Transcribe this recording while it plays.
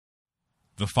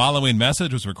The following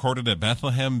message was recorded at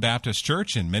Bethlehem Baptist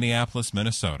Church in Minneapolis,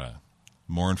 Minnesota.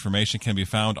 More information can be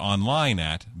found online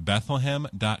at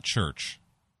bethlehem.church.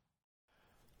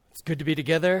 It's good to be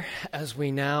together as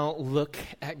we now look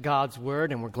at God's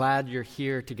Word, and we're glad you're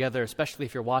here together, especially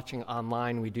if you're watching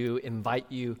online. We do invite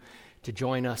you to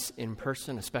join us in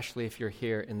person, especially if you're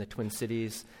here in the Twin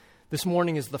Cities. This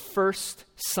morning is the first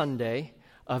Sunday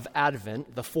of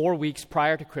Advent, the 4 weeks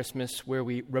prior to Christmas, where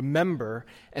we remember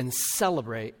and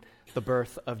celebrate the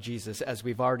birth of Jesus, as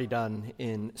we've already done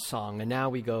in song. And now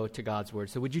we go to God's Word.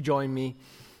 So would you join me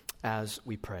as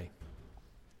we pray?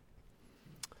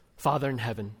 Father in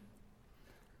heaven,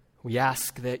 we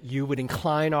ask that you would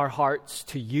incline our hearts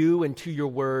to you and to your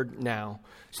word now,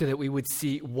 so that we would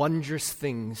see wondrous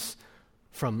things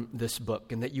from this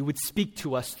book, and that you would speak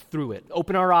to us through it.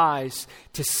 Open our eyes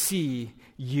to see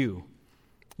you.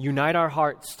 Unite our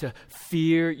hearts to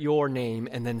fear your name,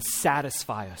 and then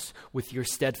satisfy us with your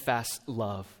steadfast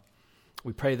love.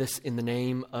 We pray this in the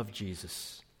name of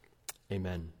Jesus.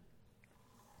 Amen.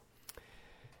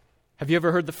 Have you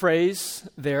ever heard the phrase,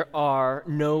 "There are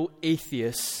no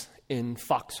atheists in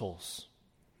foxholes"?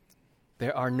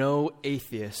 There are no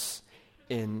atheists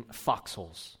in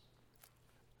foxholes.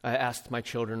 I asked my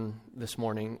children this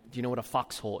morning, do you know what a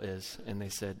foxhole is? And they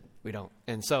said, we don't.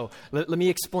 And so let me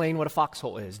explain what a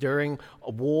foxhole is. During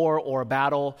a war or a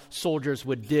battle, soldiers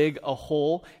would dig a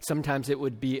hole. Sometimes it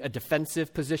would be a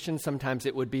defensive position. Sometimes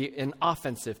it would be an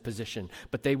offensive position.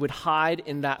 But they would hide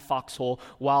in that foxhole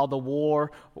while the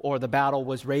war or the battle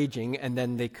was raging, and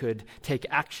then they could take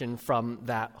action from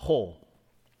that hole.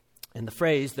 And the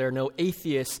phrase, "there are no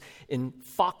atheists in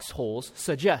foxholes,"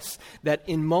 suggests that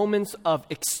in moments of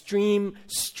extreme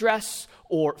stress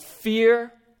or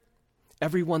fear,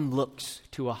 everyone looks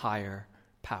to a higher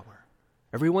power.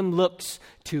 Everyone looks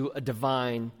to a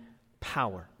divine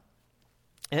power.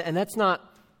 And that's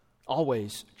not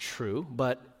always true,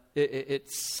 but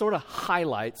it sort of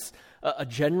highlights a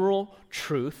general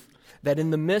truth that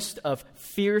in the midst of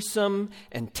fearsome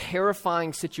and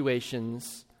terrifying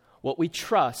situations, what we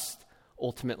trust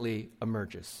ultimately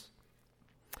emerges.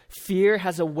 Fear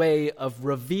has a way of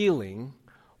revealing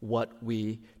what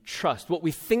we trust, what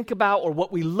we think about or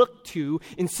what we look to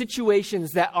in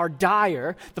situations that are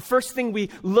dire. The first thing we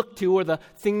look to, or the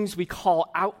things we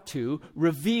call out to,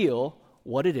 reveal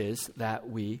what it is that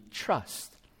we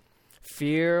trust.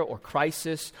 Fear or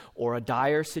crisis or a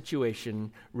dire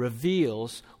situation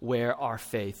reveals where our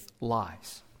faith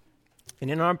lies.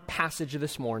 And in our passage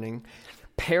this morning,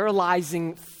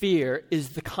 paralyzing fear is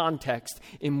the context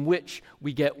in which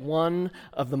we get one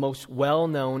of the most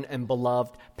well-known and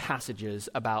beloved passages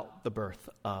about the birth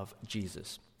of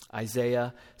Jesus.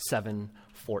 Isaiah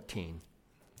 7:14.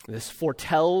 This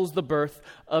foretells the birth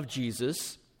of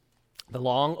Jesus, the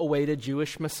long-awaited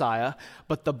Jewish Messiah,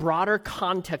 but the broader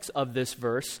context of this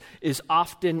verse is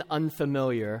often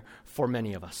unfamiliar for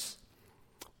many of us.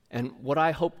 And what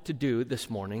I hope to do this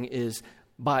morning is,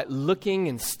 by looking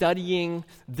and studying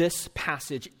this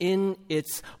passage in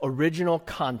its original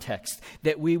context,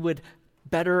 that we would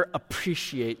better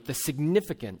appreciate the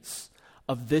significance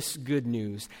of this good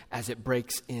news as it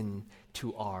breaks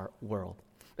into our world.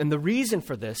 And the reason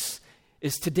for this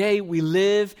is today we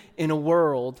live in a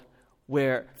world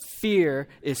where fear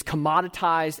is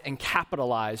commoditized and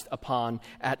capitalized upon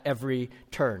at every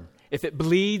turn. If it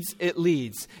bleeds, it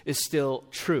leads is still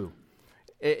true.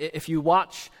 If you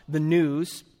watch the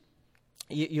news,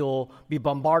 you'll be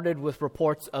bombarded with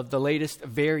reports of the latest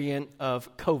variant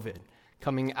of COVID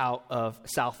coming out of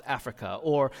South Africa,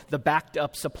 or the backed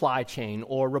up supply chain,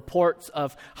 or reports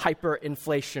of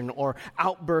hyperinflation, or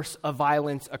outbursts of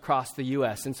violence across the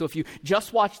U.S. And so if you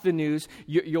just watch the news,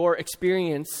 your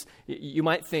experience, you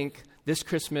might think, this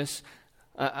Christmas,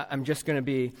 I'm just going to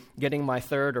be getting my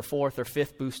third or fourth or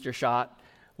fifth booster shot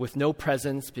with no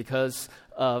presents because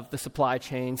of the supply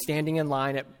chain, standing in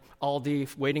line at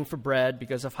Aldi waiting for bread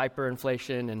because of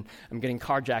hyperinflation, and I'm getting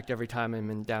carjacked every time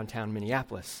I'm in downtown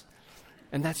Minneapolis.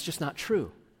 And that's just not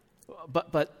true.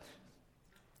 But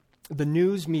the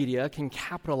news media can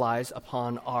capitalize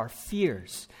upon our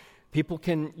fears. People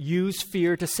can use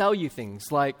fear to sell you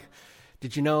things like,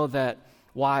 did you know that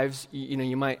wives,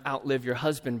 you might outlive your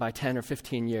husband by 10 or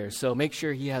 15 years, so make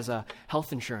sure he has a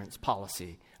health insurance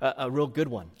policy, a real good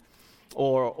one.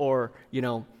 Or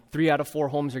 3 out of 4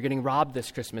 homes are getting robbed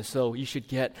this Christmas, so you should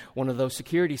get one of those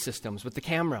security systems with the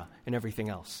camera and everything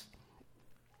else.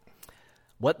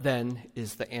 What then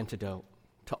is the antidote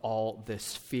to all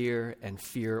this fear and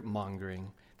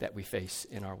fear-mongering that we face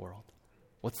in our world?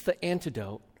 What's the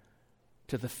antidote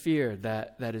to the fear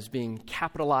that is being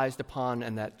capitalized upon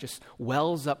and that just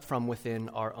wells up from within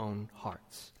our own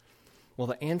hearts? Well,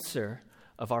 the answer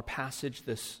of our passage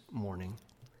this morning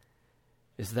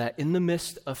is that in the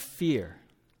midst of fear,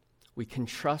 we can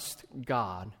trust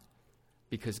God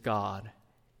because God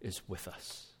is with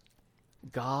us.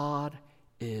 God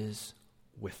is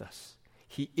with us.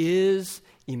 He is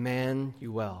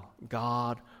Emmanuel,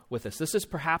 God with us. This is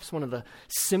perhaps one of the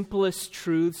simplest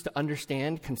truths to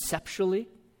understand conceptually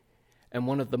and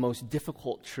one of the most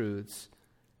difficult truths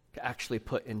to actually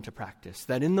put into practice.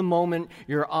 That in the moment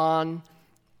you're on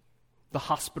the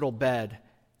hospital bed,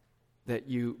 that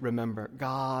you remember,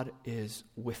 God is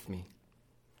with me.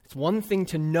 It's one thing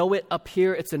to know it up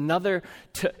here. It's another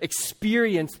to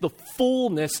experience the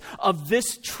fullness of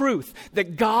this truth,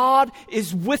 that God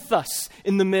is with us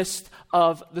in the midst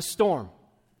of the storm.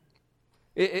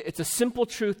 It's a simple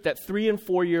truth that 3 and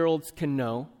 4-year-olds can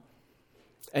know,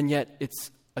 and yet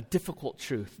it's a difficult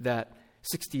truth that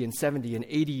 60 and 70 and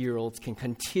 80-year-olds can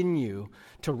continue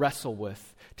to wrestle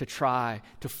with, to try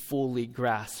to fully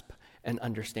grasp and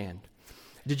understand.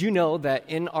 Did you know that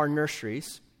in our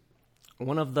nurseries,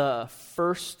 one of the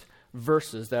first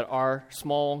verses that our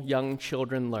small young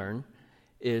children learn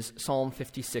is Psalm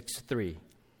 56:3.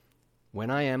 When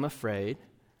I am afraid,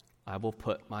 I will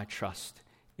put my trust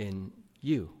in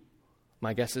you.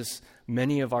 My guess is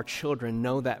many of our children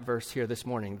know that verse here this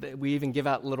morning. We even give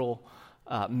out little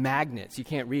magnets. You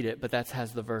can't read it, but that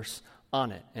has the verse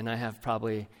on it. And I have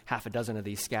probably half a dozen of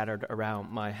these scattered around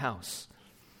my house.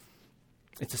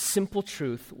 It's a simple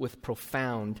truth with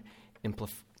profound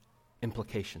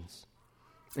implications.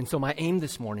 And so my aim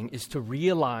this morning is to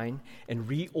realign and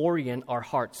reorient our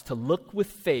hearts to look with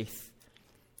faith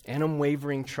and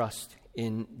unwavering trust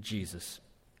in Jesus.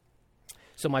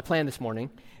 So my plan this morning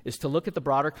is to look at the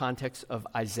broader context of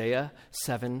Isaiah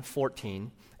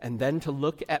 7:14, and then to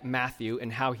look at Matthew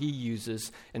and how he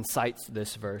uses and cites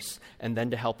this verse, and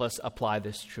then to help us apply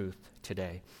this truth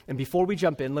today. And before we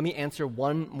jump in, let me answer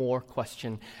one more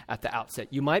question at the outset.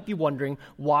 You might be wondering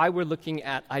why we're looking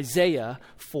at Isaiah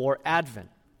for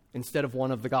Advent instead of one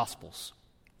of the Gospels.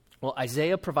 Well,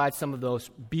 Isaiah provides some of those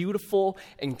beautiful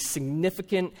and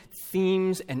significant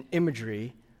themes and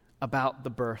imagery about the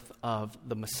birth of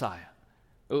the Messiah.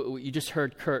 You just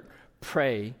heard Kurt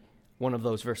pray one of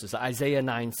those verses, Isaiah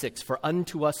 9:6. For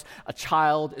unto us a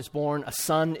child is born, a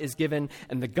son is given,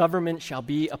 and the government shall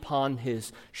be upon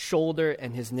his shoulder,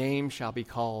 and his name shall be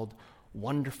called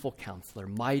Wonderful Counselor,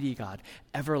 Mighty God,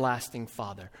 Everlasting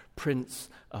Father, Prince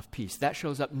of Peace. That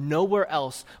shows up nowhere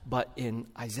else but in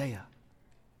Isaiah.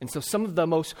 And so some of the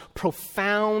most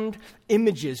profound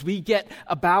images we get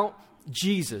about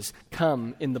Jesus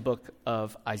come in the book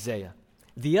of Isaiah.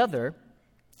 The other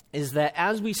is that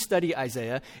as we study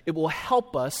Isaiah, it will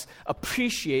help us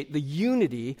appreciate the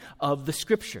unity of the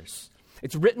Scriptures.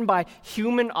 It's written by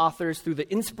human authors through the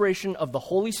inspiration of the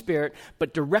Holy Spirit,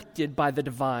 but directed by the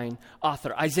divine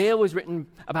author. Isaiah was written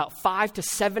about 500 to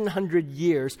 700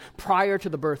 years prior to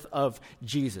the birth of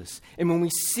Jesus. And when we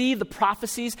see the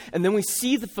prophecies and then we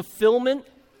see the fulfillment,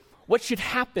 what should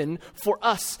happen for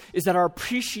us is that our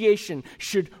appreciation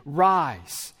should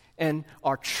rise and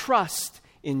our trust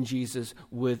in Jesus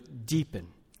would deepen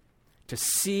to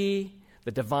see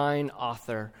the divine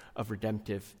author of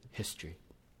redemptive history.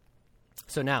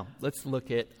 So now, let's look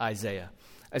at Isaiah.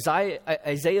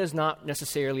 Isaiah is not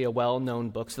necessarily a well-known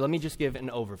book, so let me just give an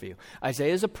overview.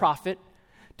 Isaiah is a prophet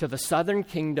to the southern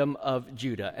kingdom of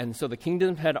Judah. And so the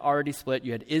kingdom had already split.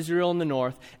 You had Israel in the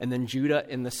north and then Judah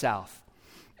in the south.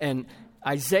 And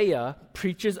Isaiah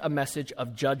preaches a message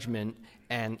of judgment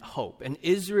and hope. And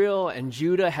Israel and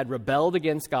Judah had rebelled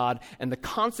against God, and the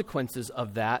consequences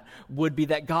of that would be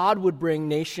that God would bring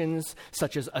nations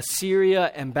such as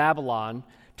Assyria and Babylon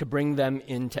to bring them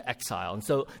into exile. And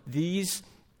so this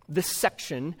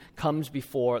section comes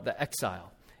before the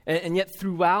exile. And yet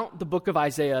throughout the book of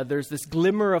Isaiah, there's this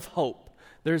glimmer of hope.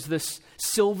 There's this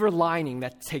silver lining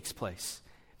that takes place,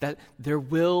 that there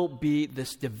will be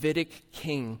this Davidic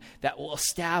king that will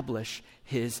establish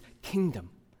his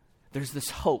kingdom. There's this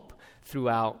hope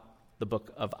throughout the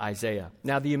book of Isaiah.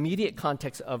 Now, the immediate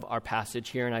context of our passage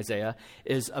here in Isaiah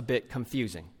is a bit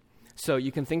confusing. So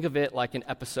you can think of it like an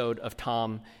episode of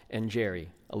Tom and Jerry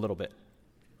a little bit.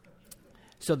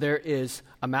 So there is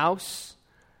a mouse,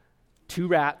 2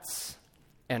 rats,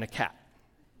 and a cat.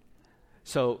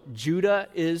 So Judah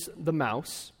is the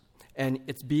mouse, and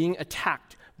it's being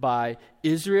attacked by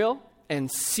Israel and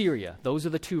Syria. Those are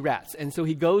the 2 rats. And so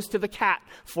he goes to the cat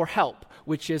for help,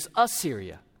 which is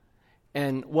Assyria.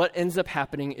 And what ends up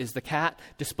happening is the cat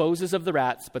disposes of the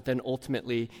rats, but then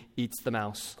ultimately eats the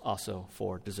mouse also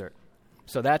for dessert.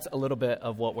 So that's a little bit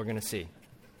of what we're going to see.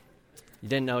 You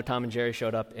didn't know Tom and Jerry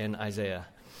showed up in Isaiah.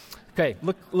 Okay,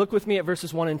 look with me at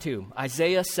verses 1 and 2.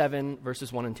 Isaiah 7,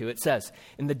 verses 1 and 2. It says,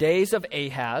 "In the days of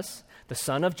Ahaz, the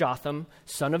son of Jotham,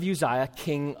 son of Uzziah,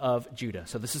 king of Judah."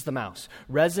 So this is the mouse.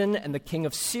 "Rezin and the king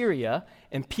of Syria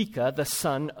and Pekah, the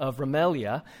son of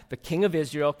Remaliah, the king of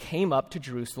Israel, came up to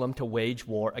Jerusalem to wage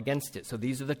war against it." So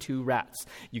these are the two rats.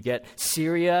 You get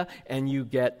Syria and you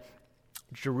get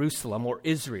Jerusalem or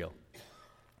Israel,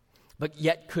 but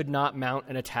yet could not mount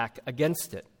an attack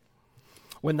against it.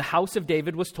 When the house of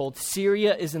David was told,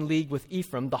 "Syria is in league with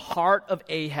Ephraim," the heart of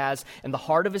Ahaz and the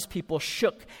heart of his people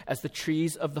shook as the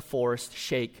trees of the forest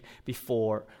shake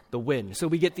before the wind. So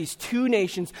we get these two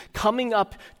nations coming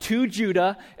up to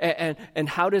Judah, and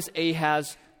how does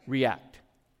Ahaz react?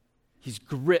 He's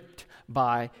gripped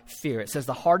by fear. It says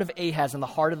the heart of Ahaz and the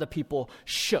heart of the people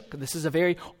shook. This is a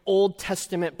very Old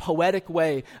Testament poetic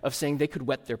way of saying they could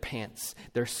wet their pants.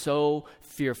 They're so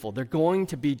fearful. They're going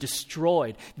to be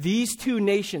destroyed. These two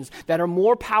nations that are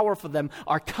more powerful than them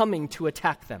are coming to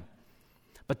attack them.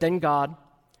 But then God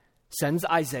sends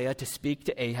Isaiah to speak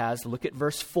to Ahaz. Look at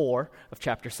verse 4 of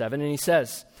chapter 7, and he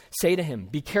says, "Say to him,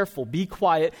 be careful, be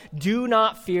quiet, do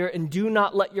not fear, and do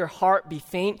not let your heart be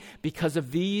faint because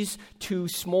of these two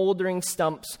smoldering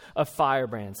stumps of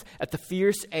firebrands, at the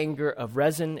fierce anger of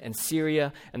Rezin and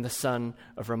Syria and the son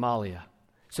of Remaliah."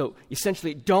 So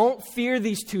essentially, don't fear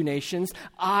these two nations.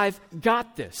 I've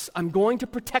got this. I'm going to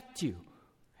protect you.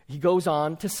 He goes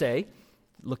on to say,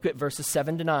 look at verses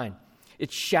 7 to 9.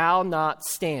 "It shall not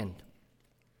stand.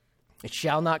 It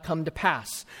shall not come to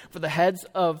pass. For the head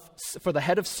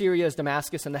of Syria is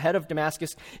Damascus, and the head of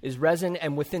Damascus is Rezin,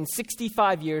 and within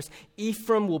 65 years,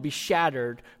 Ephraim will be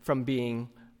shattered from being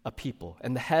a people.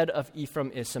 And the head of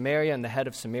Ephraim is Samaria, and the head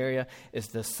of Samaria is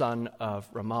the son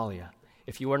of Remaliah.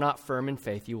 If you are not firm in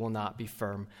faith, you will not be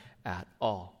firm at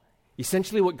all."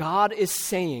 Essentially, what God is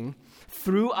saying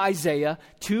through Isaiah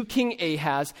to King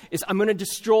Ahaz is, I'm going to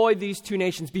destroy these two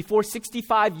nations. Before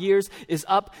 65 years is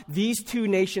up, these two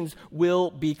nations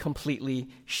will be completely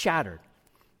shattered.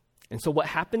 And so what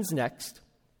happens next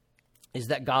is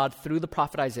that God, through the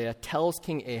prophet Isaiah, tells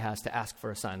King Ahaz to ask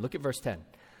for a sign. Look at verse 10.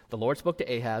 The Lord spoke to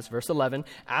Ahaz, verse 11,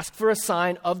 "Ask for a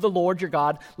sign of the Lord your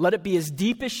God. Let it be as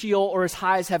deep as Sheol or as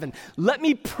high as heaven. Let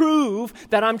me prove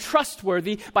that I'm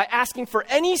trustworthy by asking for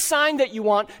any sign that you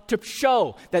want to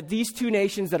show that these two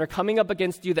nations that are coming up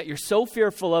against you that you're so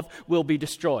fearful of will be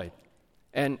destroyed."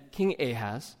 And King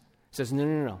Ahaz says,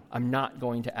 No, I'm not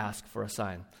going to ask for a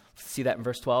sign. See that in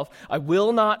verse 12? "I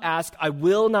will not ask, I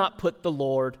will not put the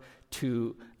Lord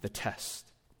to the test."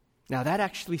 Now, that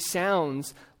actually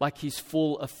sounds like he's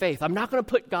full of faith. I'm not going to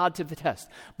put God to the test.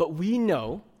 But we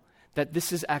know that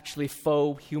this is actually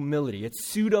faux humility. It's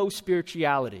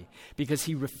pseudo-spirituality because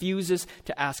he refuses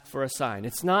to ask for a sign.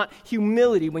 It's not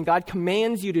humility when God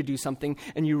commands you to do something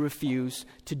and you refuse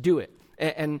to do it.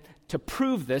 And to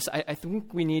prove this, I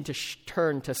think we need to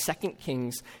turn to 2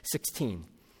 Kings 16.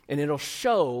 And it'll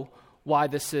show why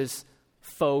this is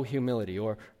faux humility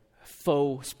or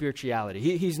faux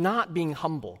spirituality. He's not being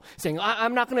humble, saying,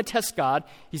 I'm not going to test God.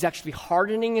 He's actually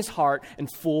hardening his heart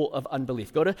and full of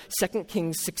unbelief. Go to 2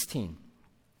 Kings 16.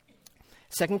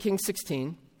 2 Kings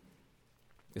 16,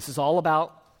 this is all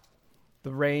about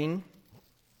the reign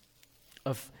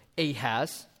of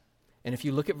Ahaz. And if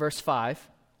you look at verse 5,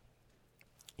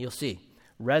 you'll see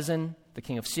Rezin, the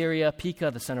king of Syria,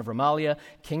 Pekah, the son of Remaliah,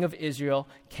 king of Israel,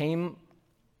 came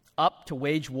up to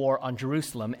wage war on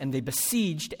Jerusalem, and they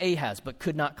besieged Ahaz, but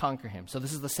could not conquer him. So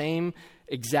this is the same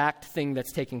exact thing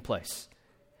that's taking place.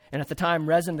 And at the time,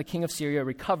 Rezin, the king of Syria,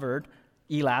 recovered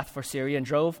Elath for Syria and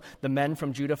drove the men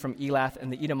from Judah from Elath,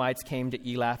 and the Edomites came to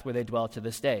Elath, where they dwell to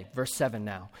this day. Verse 7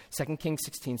 now, 2 Kings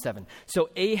 16:7. "So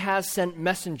Ahaz sent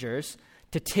messengers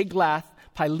to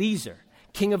Tiglath-Pileser,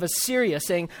 king of Assyria,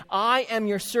 saying, I am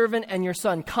your servant and your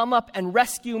son. Come up and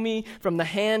rescue me from the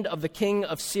hand of the king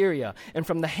of Syria and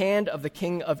from the hand of the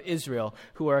king of Israel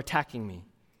who are attacking me."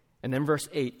 And then verse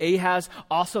 8, "Ahaz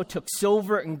also took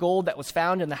silver and gold that was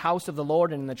found in the house of the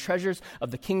Lord and in the treasures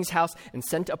of the king's house and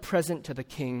sent a present to the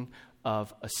king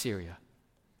of Assyria."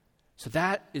 So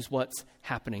that is what's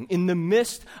happening. In the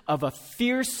midst of a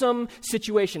fearsome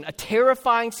situation, a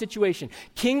terrifying situation,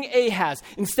 King Ahaz,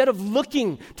 instead of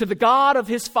looking to the God of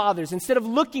his fathers, instead of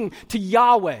looking to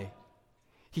Yahweh,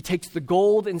 he takes the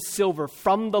gold and silver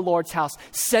from the Lord's house,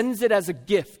 sends it as a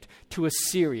gift to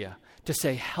Assyria to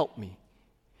say, help me.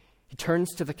 He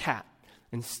turns to the cat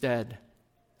instead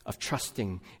of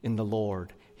trusting in the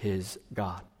Lord, his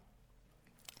God.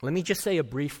 Let me just say a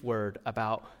brief word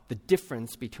about the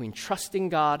difference between trusting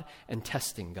God and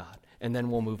testing God, and then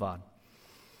we'll move on.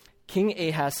 King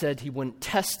Ahaz said he wouldn't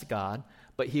test God,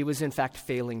 but he was in fact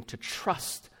failing to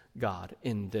trust God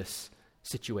in this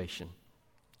situation.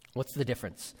 What's the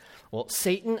difference? Well,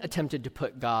 Satan attempted to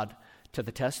put God to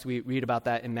the test. We read about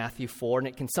that in Matthew 4, and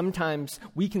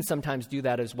we can sometimes do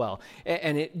that as well.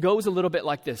 And it goes a little bit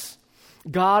like this.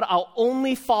 God, I'll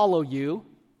only follow you,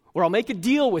 or I'll make a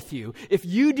deal with you. If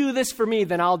you do this for me,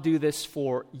 then I'll do this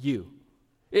for you.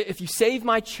 If you save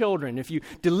my children, if you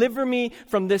deliver me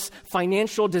from this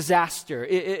financial disaster,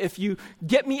 if you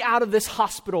get me out of this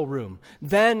hospital room,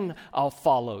 then I'll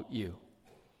follow you.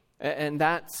 And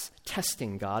that's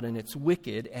testing God, and it's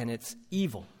wicked, and it's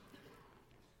evil.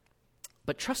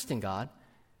 But trusting God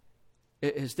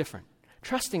is different.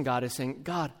 Trusting God is saying,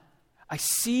 God, I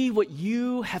see what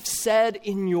you have said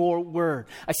in your word.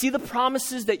 I see the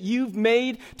promises that you've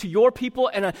made to your people,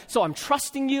 and so I'm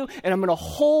trusting you, and I'm going to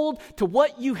hold to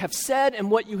what you have said and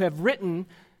what you have written,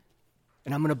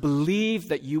 and I'm going to believe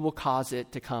that you will cause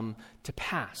it to come to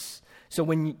pass. So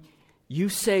when you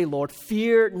say, Lord,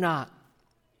 fear not,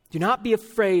 do not be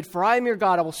afraid, for I am your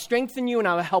God. I will strengthen you and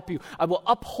I will help you. I will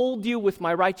uphold you with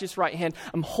my righteous right hand.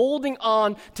 I'm holding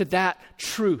on to that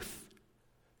truth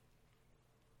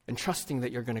and trusting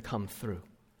that you're going to come through.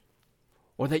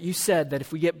 Or that you said that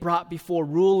if we get brought before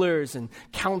rulers and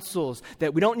councils,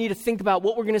 that we don't need to think about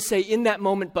what we're going to say in that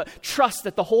moment, but trust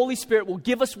that the Holy Spirit will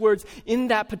give us words in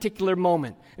that particular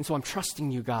moment. And so I'm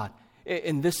trusting you, God,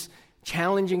 in this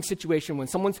challenging situation when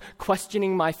someone's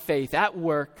questioning my faith at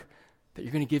work, that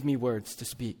you're going to give me words to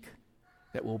speak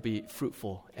that will be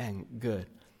fruitful and good.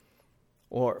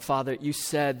 Or, Father, you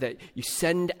said that you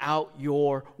send out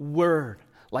your word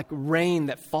like rain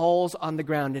that falls on the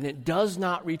ground, and it does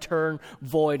not return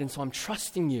void. And so I'm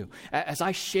trusting you as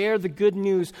I share the good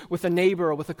news with a neighbor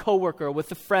or with a coworker or with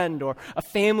a friend or a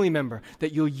family member,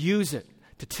 that you'll use it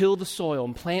to till the soil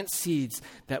and plant seeds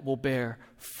that will bear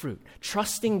fruit.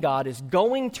 Trusting God is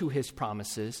going to his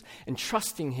promises and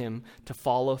trusting him to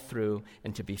follow through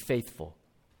and to be faithful.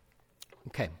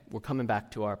 Okay, we're coming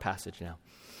back to our passage now.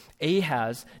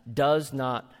 Ahaz does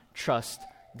not trust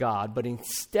God, but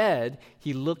instead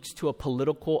he looks to a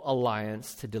political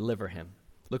alliance to deliver him.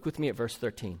 Look with me at verse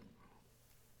 13.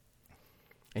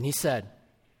 And he said,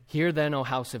 "Hear then, O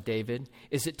house of David,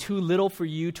 is it too little for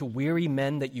you to weary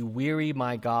men that you weary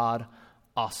my God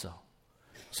also?"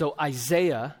 So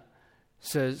Isaiah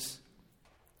says,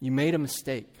 you made a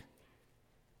mistake.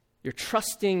 You're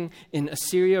trusting in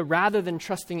Assyria rather than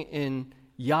trusting in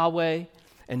Yahweh.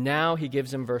 And now he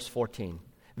gives him verse 14.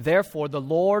 "Therefore, the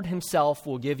Lord himself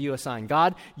will give you a sign."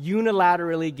 God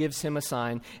unilaterally gives him a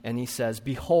sign, and he says,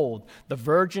 "Behold, the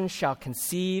virgin shall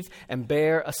conceive and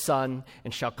bear a son,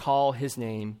 and shall call his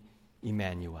name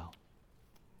Emmanuel."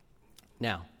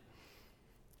 Now,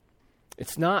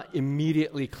 it's not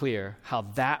immediately clear how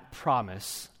that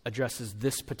promise addresses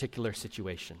this particular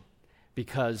situation,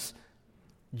 because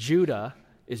Judah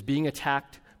is being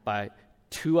attacked by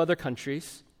two other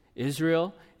countries,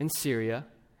 Israel and Syria,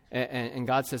 and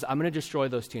God says, I'm going to destroy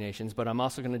those two nations, but I'm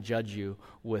also going to judge you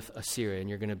with Assyria, and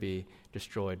you're going to be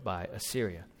destroyed by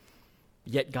Assyria.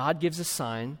 Yet God gives a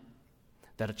sign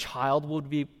that a child would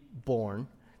be born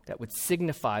that would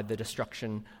signify the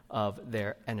destruction of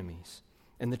their enemies.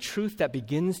 And the truth that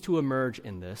begins to emerge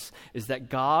in this is that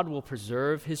God will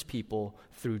preserve his people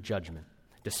through judgment,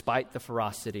 despite the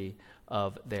ferocity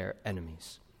of their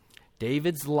enemies.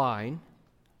 David's line,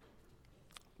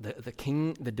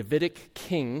 the Davidic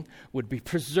king, would be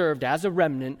preserved as a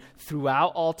remnant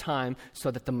throughout all time so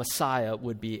that the Messiah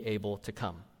would be able to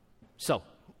come. So,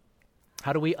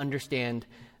 how do we understand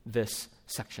this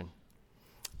section?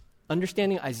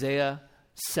 Understanding Isaiah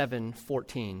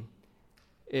 7:14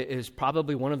 is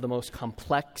probably one of the most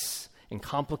complex and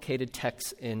complicated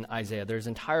texts in Isaiah. There's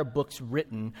entire books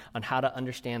written on how to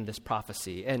understand this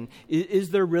prophecy. And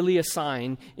is there really a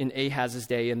sign in Ahaz's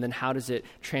day? And then how does it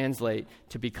translate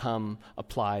to become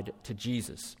applied to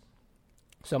Jesus?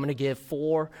 So I'm going to give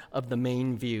 4 of the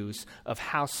main views of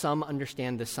how some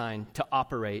understand the sign to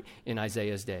operate in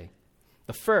Isaiah's day.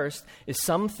 The first is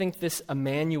some think this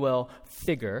Emmanuel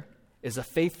figure is a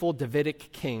faithful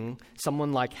Davidic king,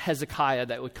 someone like Hezekiah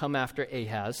that would come after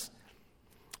Ahaz.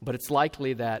 But it's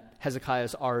likely that Hezekiah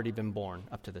has already been born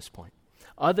up to this point.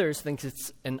 Others think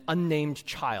it's an unnamed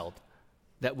child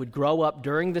that would grow up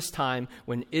during this time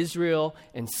when Israel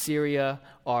and Syria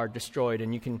are destroyed.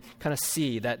 And you can kind of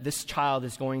see that this child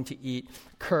is going to eat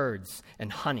curds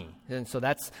and honey. And so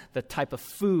that's the type of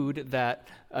food that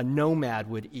a nomad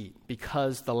would eat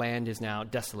because the land is now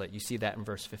desolate. You see that in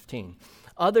verse 15.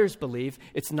 Others believe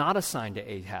it's not a sign to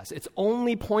Ahaz. It's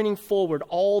only pointing forward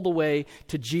all the way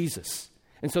to Jesus.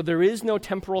 And so there is no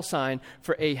temporal sign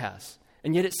for Ahaz.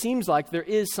 And yet it seems like there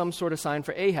is some sort of sign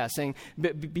for Ahaz, saying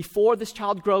before this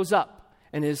child grows up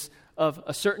and is of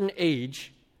a certain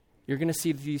age, you're going to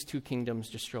see these two kingdoms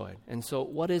destroyed. And so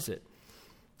what is it?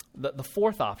 The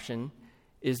fourth option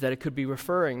is that it could be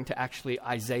referring to actually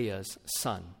Isaiah's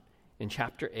son in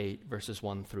chapter 8, verses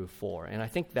 1 through 4. And I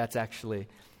think that's actually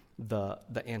the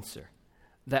answer.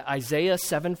 That Isaiah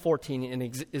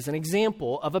 7:14 is an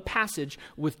example of a passage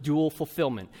with dual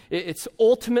fulfillment. It's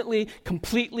ultimately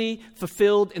completely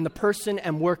fulfilled in the person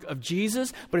and work of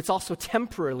Jesus, but it's also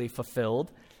temporarily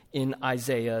fulfilled in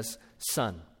Isaiah's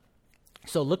son.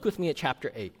 So look with me at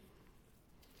chapter 8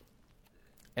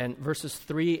 and verses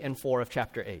 3 and 4 of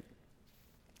chapter 8.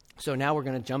 So now we're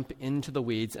going to jump into the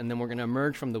weeds, and then we're going to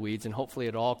emerge from the weeds, and hopefully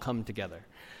it'll all come together.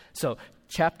 So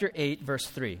chapter 8, verse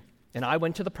 3. And I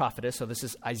went to the prophetess, so this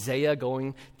is Isaiah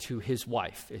going to his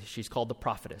wife. She's called the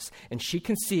prophetess. And she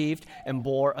conceived and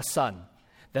bore a son.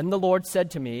 Then the Lord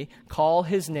said to me, call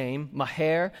his name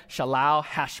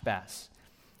Maher-Shalal-Hash-Baz.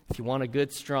 If you want a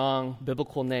good, strong,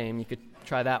 biblical name, you could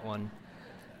try that one.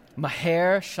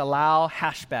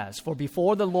 Maher-Shalal-Hash-Baz. For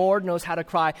before the Lord knows how to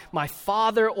cry, my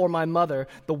father or my mother,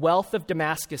 the wealth of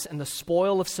Damascus and the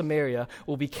spoil of Samaria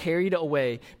will be carried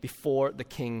away before the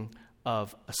king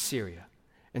of Assyria.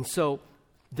 And so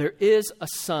there is a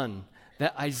son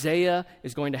that Isaiah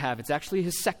is going to have. It's actually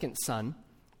his second son.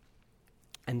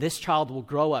 And this child will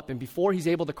grow up. And before he's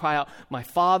able to cry out, my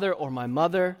father or my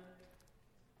mother,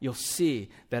 you'll see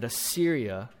that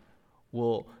Assyria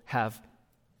will have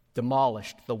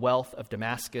demolished the wealth of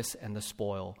Damascus and the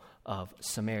spoil of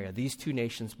Samaria. These two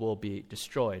nations will be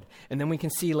destroyed. And then we can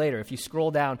see later, if you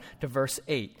scroll down to verse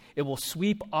 8, it will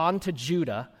sweep onto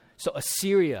Judah. So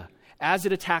Assyria, as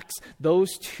it attacks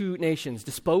those two nations,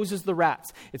 disposes the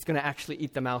rats, it's going to actually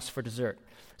eat the mouse for dessert.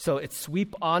 So it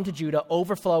sweep onto Judah,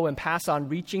 overflow and pass on,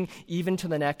 reaching even to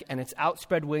the neck, and its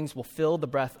outspread wings will fill the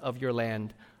breadth of your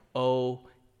land, O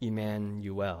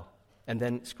Emmanuel. And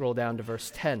then scroll down to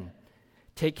verse 10.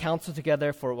 Take counsel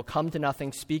together, for it will come to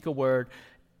nothing. Speak a word,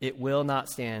 it will not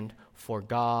stand, for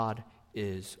God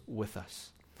is with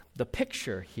us. The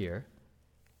picture here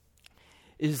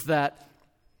is that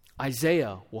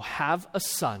Isaiah will have a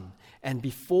son, and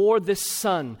before this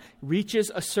son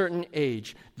reaches a certain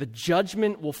age, the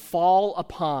judgment will fall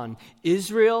upon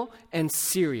Israel and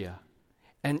Syria,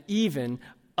 and even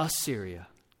Assyria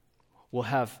will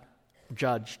have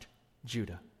judged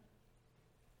Judah.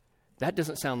 That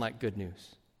doesn't sound like good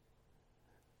news.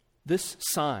 This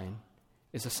sign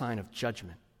is a sign of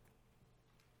judgment.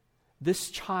 This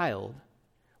child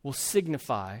will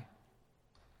signify,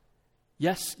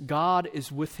 yes, God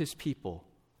is with his people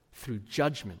through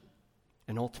judgment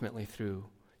and ultimately through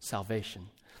salvation.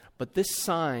 But this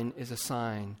sign is a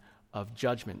sign of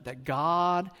judgment, that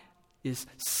God is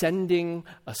sending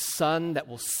a son that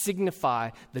will signify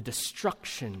the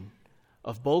destruction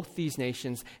of both these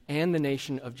nations and the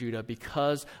nation of Judah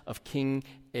because of King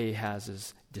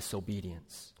Ahaz's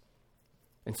disobedience.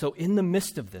 And so in the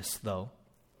midst of this, though,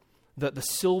 the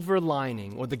silver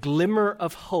lining or the glimmer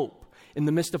of hope in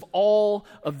the midst of all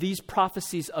of these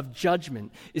prophecies of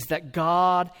judgment is that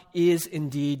God is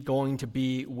indeed going to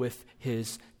be with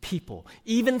his people.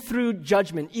 Even through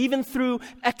judgment, even through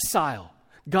exile,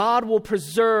 God will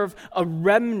preserve a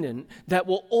remnant that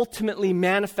will ultimately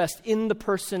manifest in the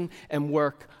person and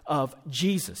work of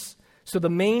Jesus. So the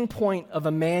main point of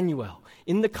Emmanuel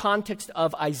in the context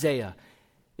of Isaiah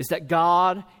is that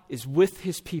God is with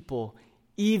his people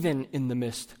even in the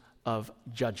midst of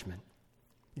judgment.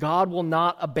 God will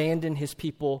not abandon his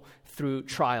people through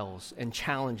trials and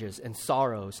challenges and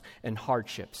sorrows and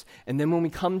hardships. And then when we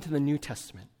come to the New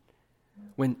Testament,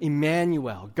 when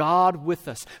Emmanuel, God with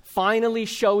us, finally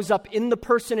shows up in the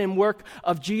person and work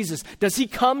of Jesus, does he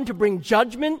come to bring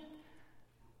judgment?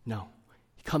 No.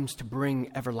 He comes to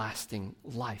bring everlasting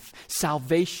life,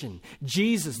 salvation.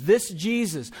 This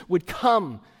Jesus would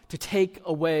come to take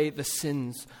away the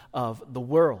sins of the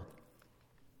world.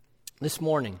 This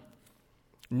morning,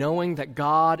 knowing that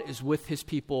God is with his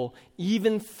people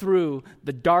even through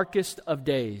the darkest of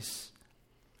days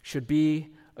should be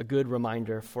a good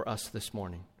reminder for us this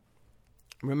morning.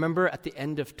 Remember at the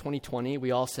end of 2020,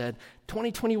 we all said,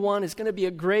 2021 is going to be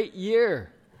a great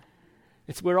year.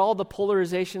 It's where all the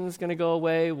polarization is going to go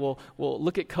away. We'll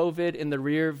look at COVID in the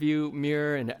rear view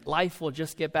mirror and life will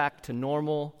just get back to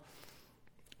normal.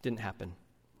 Didn't happen.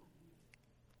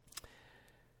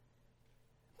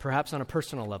 Perhaps on a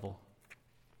personal level,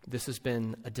 this has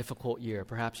been a difficult year.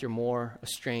 Perhaps you're more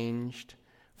estranged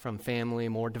from family,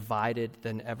 more divided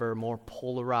than ever, more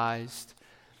polarized.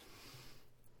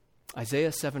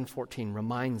 Isaiah 7:14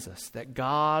 reminds us that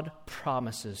God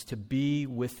promises to be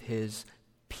with his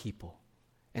people.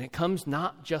 And it comes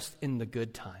not just in the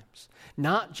good times,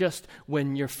 not just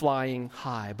when you're flying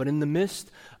high, but in the midst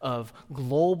of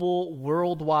global,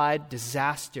 worldwide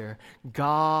disaster,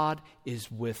 God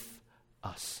is with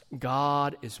us.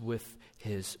 God is with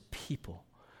his people.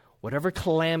 Whatever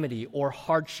calamity or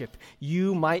hardship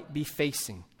you might be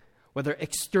facing, whether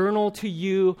external to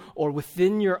you or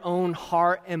within your own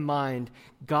heart and mind,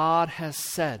 God has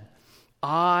said,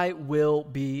 I will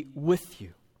be with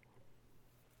you.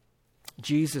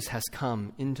 Jesus has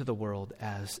come into the world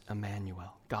as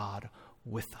Emmanuel, God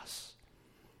with us.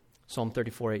 Psalm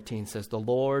 34:18 says, the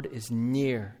Lord is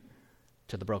near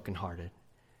to the brokenhearted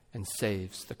and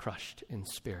saves the crushed in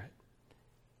spirit.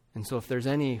 And so if there's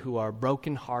any who are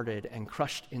brokenhearted and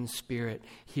crushed in spirit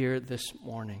here this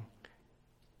morning,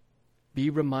 be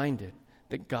reminded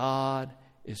that God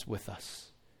is with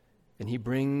us. And he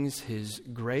brings his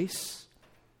grace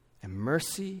and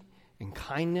mercy and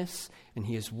kindness, and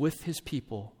he is with his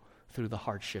people through the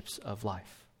hardships of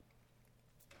life.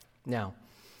 Now,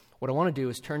 what I want to do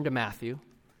is turn to Matthew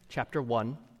chapter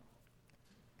 1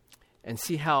 and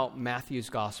see how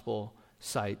Matthew's gospel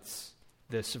cites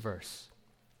this verse.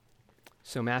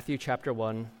 So Matthew chapter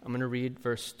 1, I'm going to read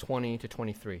verse 20 to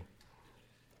 23.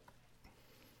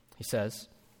 He says,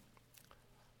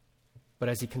 but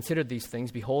as he considered these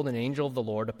things, behold, an angel of the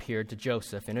Lord appeared to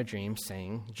Joseph in a dream,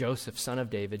 saying, Joseph, son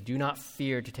of David, do not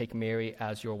fear to take Mary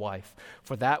as your wife,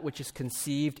 for that which is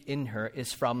conceived in her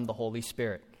is from the Holy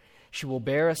Spirit. She will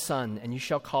bear a son, and you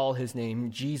shall call his name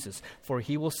Jesus, for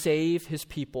he will save his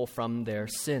people from their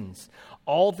sins.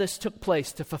 All this took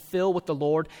place to fulfill what the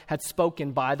Lord had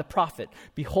spoken by the prophet.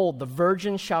 Behold, the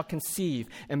virgin shall conceive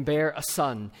and bear a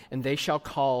son, and they shall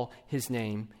call his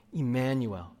name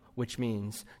Emmanuel, which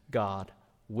means God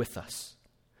with us.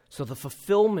 So the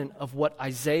fulfillment of what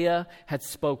Isaiah had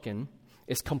spoken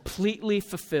is completely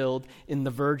fulfilled in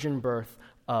the virgin birth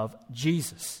of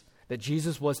Jesus. That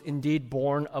Jesus was indeed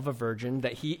born of a virgin,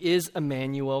 that he is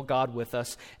Emmanuel, God with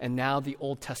us, and now the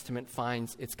Old Testament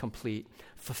finds its complete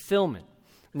fulfillment.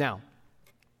 Now,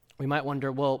 we might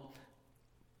wonder, well,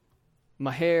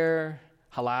 Maher,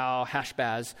 Halal,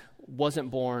 Hashbaz wasn't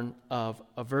born of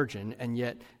a virgin, and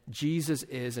yet Jesus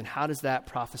is, and how does that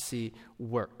prophecy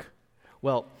work?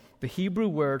 Well, the Hebrew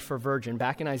word for virgin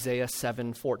back in Isaiah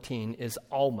 7:14 is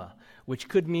Alma, which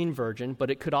could mean virgin,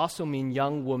 but it could also mean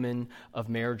young woman of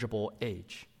marriageable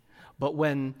age. But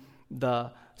when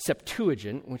the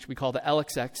Septuagint, which we call the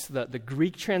LXX, the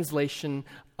Greek translation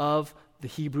of the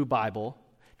Hebrew Bible,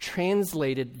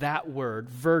 translated that word,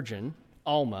 virgin,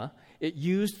 Alma, it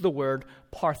used the word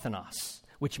Parthenos,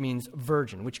 which means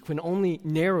virgin, which can only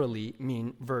narrowly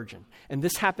mean virgin. And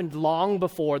this happened long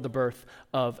before the birth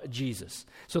of Jesus.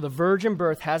 So the virgin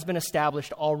birth has been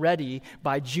established already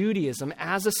by Judaism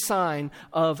as a sign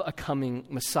of a coming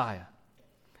Messiah.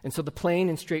 And so the plain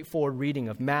and straightforward reading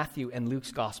of Matthew and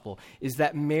Luke's gospel is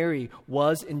that Mary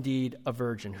was indeed a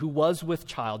virgin who was with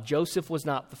child. Joseph was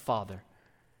not the father,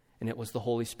 and it was the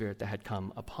Holy Spirit that had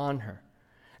come upon her.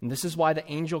 And this is why the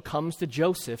angel comes to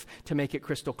Joseph to make it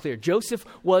crystal clear. Joseph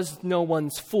was no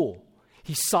one's fool.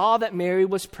 He saw that Mary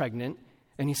was pregnant,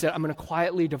 and he said, I'm going to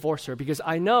quietly divorce her because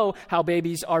I know how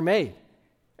babies are made,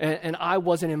 and I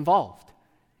wasn't involved.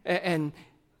 And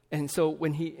so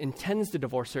when he intends to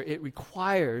divorce her, it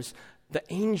requires the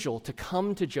angel to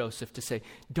come to Joseph to say,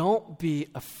 don't be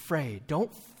afraid.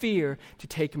 Don't fear to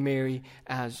take Mary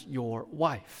as your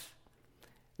wife.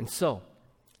 And so,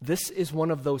 this is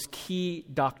one of those key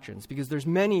doctrines because there's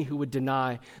many who would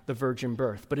deny the virgin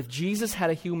birth. But if Jesus had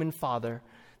a human father,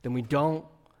 then we don't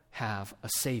have a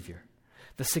Savior.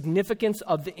 The significance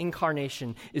of the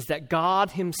incarnation is that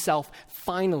God himself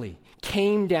finally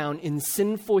came down in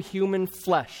sinful human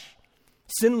flesh,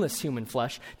 sinless human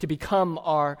flesh, to become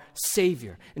our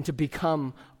Savior and to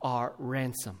become our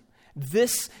ransom.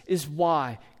 This is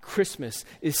why Christmas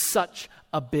is such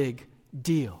a big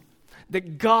deal.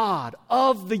 That God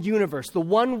of the universe, the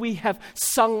one we have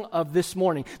sung of this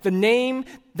morning, the name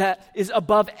that is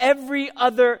above every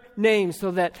other name,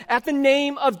 so that at the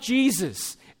name of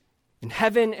Jesus, in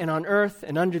heaven and on earth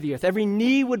and under the earth, every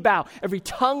knee would bow, every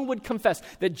tongue would confess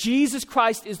that Jesus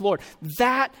Christ is Lord.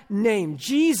 That name,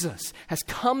 Jesus, has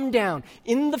come down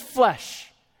in the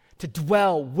flesh to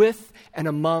dwell with and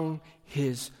among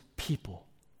his people.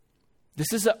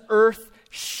 This is an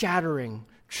earth-shattering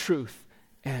truth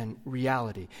and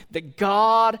reality, that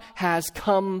God has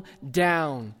come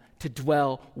down to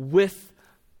dwell with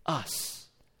us,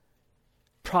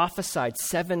 prophesied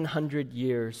 700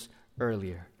 years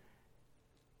earlier.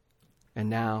 And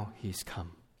now he's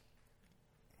come.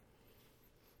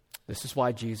 This is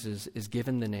why Jesus is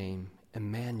given the name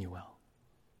Emmanuel,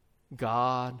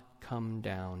 God come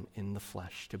down in the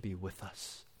flesh to be with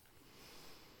us.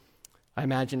 I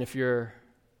imagine if you're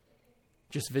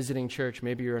just visiting church,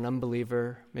 maybe you're an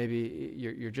unbeliever, maybe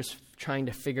you're just trying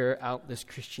to figure out this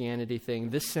Christianity thing.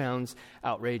 This sounds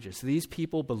outrageous. These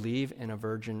people believe in a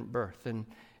virgin birth, and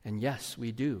yes,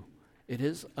 we do. It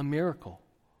is a miracle.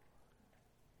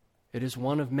 It is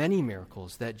one of many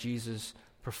miracles that Jesus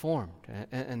performed,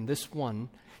 and this one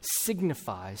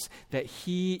signifies that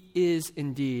he is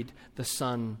indeed the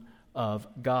Son of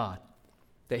God,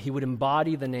 that he would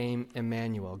embody the name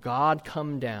Emmanuel, God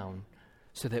come down,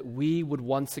 so that we would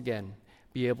once again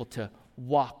be able to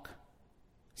walk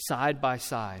side by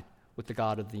side with the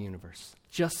God of the universe,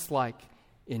 just like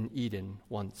in Eden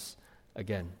once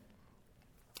again.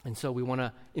 And so we want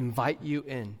to invite you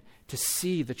in to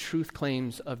see the truth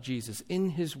claims of Jesus in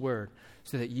his word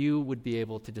so that you would be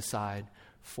able to decide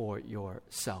for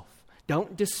yourself.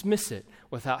 Don't dismiss it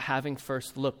without having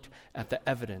first looked at the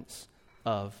evidence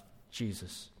of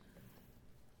Jesus.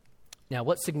 Now,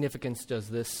 what significance does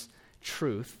this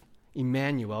truth,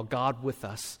 Emmanuel, God with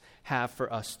us, have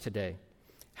for us today?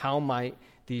 How might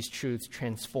these truths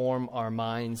transform our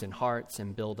minds and hearts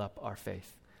and build up our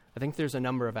faith? I think there's a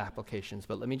number of applications,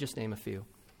 but let me just name a few.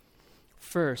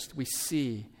 First, we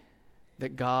see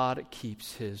that God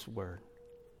keeps his word.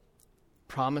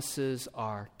 Promises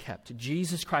are kept.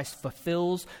 Jesus Christ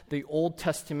fulfills the Old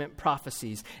Testament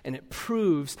prophecies, and it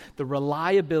proves the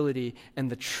reliability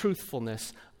and the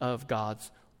truthfulness of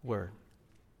God's word.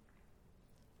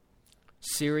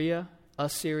 Syria,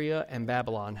 Assyria, and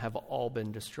Babylon have all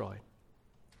been destroyed.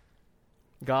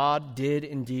 God did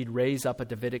indeed raise up a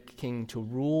Davidic king to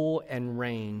rule and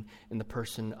reign in the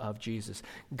person of Jesus.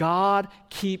 God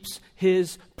keeps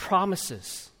his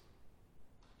promises.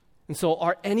 And so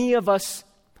are any of us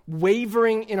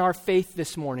wavering in our faith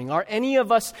this morning? Are any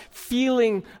of us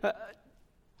feeling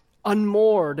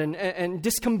unmoored and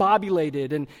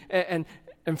discombobulated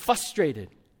and frustrated?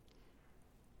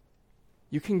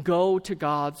 You can go to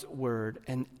God's word,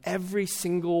 and every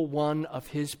single one of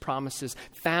his promises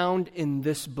found in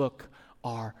this book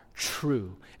are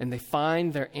true, and they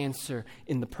find their answer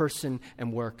in the person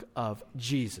and work of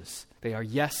Jesus. They are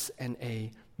yes and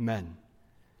amen.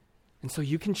 And so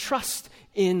you can trust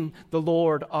in the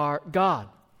Lord our God.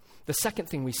 The second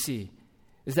thing we see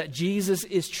is that Jesus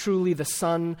is truly the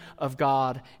Son of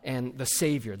God and the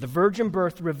Savior. The virgin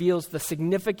birth reveals the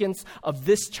significance of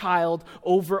this child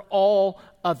over all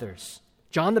others.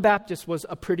 John the Baptist was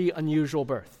a pretty unusual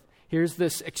birth. Here's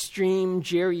this extreme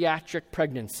geriatric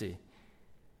pregnancy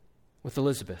with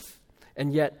Elizabeth,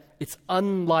 and yet it's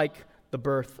unlike the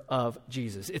birth of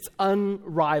Jesus. It's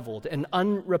unrivaled and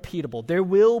unrepeatable. There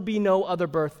will be no other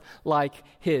birth like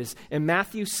his. And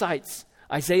Matthew cites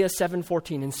Isaiah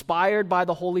 7:14, inspired by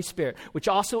the Holy Spirit, which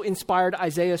also inspired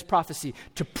Isaiah's prophecy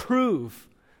to prove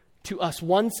to us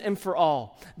once and for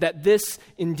all that this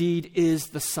indeed is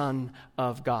the Son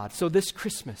of God. So this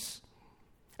Christmas,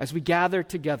 as we gather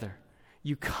together,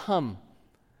 you come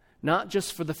not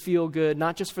just for the feel-good,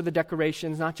 not just for the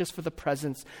decorations, not just for the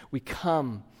presents. We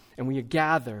come and we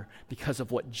gather because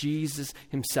of what Jesus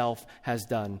himself has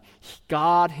done.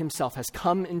 God himself has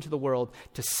come into the world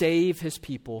to save his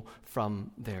people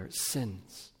from their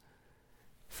sins.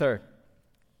 Third,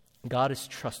 God is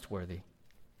trustworthy.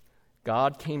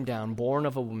 God came down, born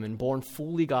of a woman, born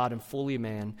fully God and fully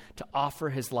man, to offer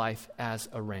his life as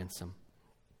a ransom.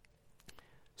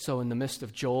 So in the midst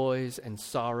of joys and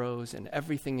sorrows and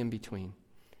everything in between,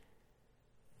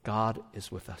 God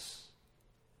is with us.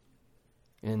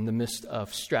 In the midst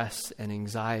of stress and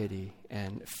anxiety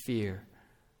and fear,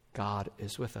 God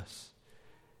is with us.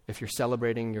 If you're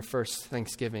celebrating your first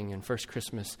Thanksgiving and first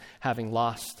Christmas, having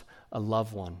lost a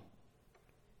loved one,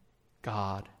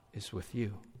 God is with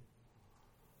you.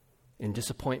 In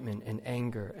disappointment and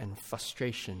anger and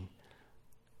frustration,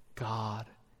 God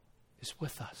is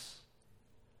with us.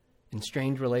 In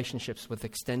strained relationships with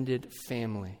extended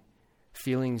family,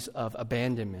 feelings of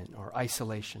abandonment or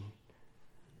isolation,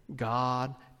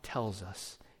 God tells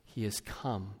us he has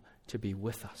come to be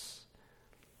with us.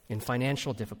 In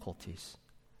financial difficulties,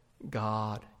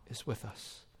 God is with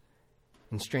us.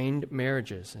 In strained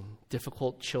marriages and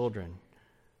difficult children,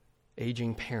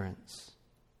 aging parents,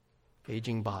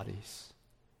 aging bodies,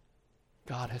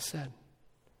 God has said,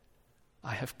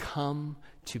 I have come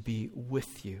to be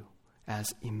with you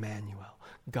as Emmanuel.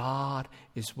 God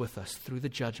is with us through the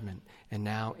judgment and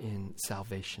now in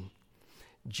salvation.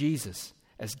 Jesus,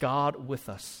 as God with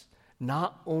us,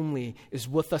 not only is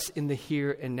with us in the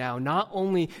here and now, not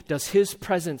only does his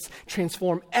presence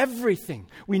transform everything.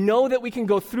 We know that we can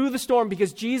go through the storm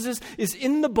because Jesus is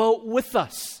in the boat with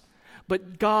us.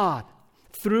 But God,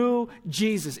 through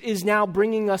Jesus is now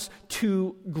bringing us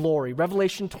to glory.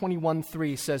 Revelation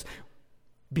 21:3 says,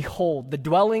 "Behold, the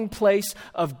dwelling place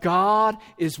of God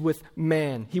is with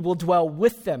man. He will dwell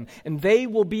with them, and they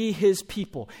will be his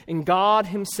people, and God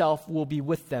himself will be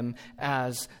with them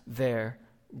as their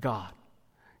God."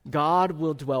 God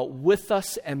will dwell with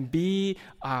us and be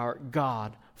our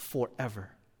God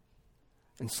forever.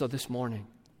 And so this morning,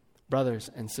 brothers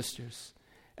and sisters,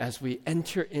 as we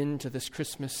enter into this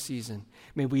Christmas season,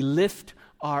 may we lift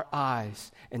our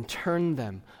eyes and turn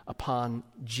them upon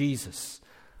Jesus,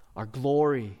 our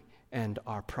glory and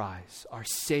our prize, our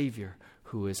Savior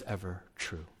who is ever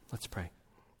true. Let's pray.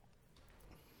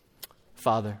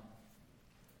 Father,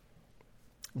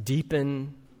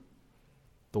 deepen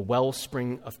the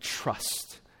wellspring of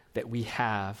trust that we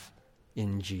have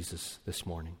in Jesus this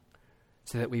morning,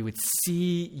 so that we would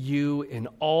see you in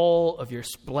all of your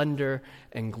splendor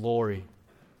and glory,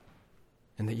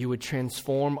 and that you would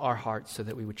transform our hearts so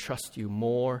that we would trust you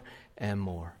more and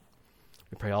more.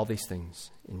 We pray all these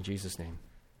things in Jesus' name.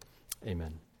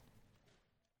 Amen.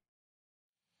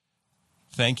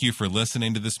 Thank you for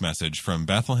listening to this message from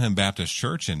Bethlehem Baptist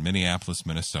Church in Minneapolis,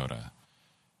 Minnesota.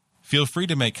 Feel free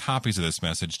to make copies of this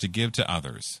message to give to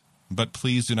others, but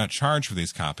please do not charge for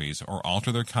these copies or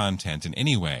alter their content in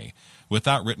any way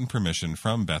without written permission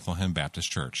from Bethlehem Baptist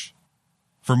Church.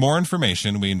 For more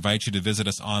information, we invite you to visit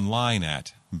us online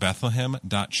at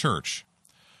bethlehem.church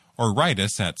or write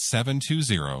us at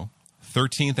 720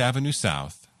 13th Avenue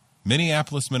South,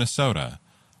 Minneapolis, Minnesota,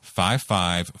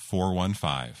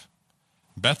 55415.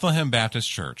 Bethlehem Baptist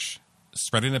Church,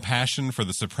 spreading a passion for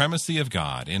the supremacy of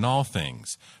God in all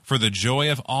things, for the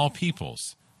joy of all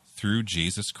peoples, through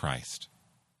Jesus Christ.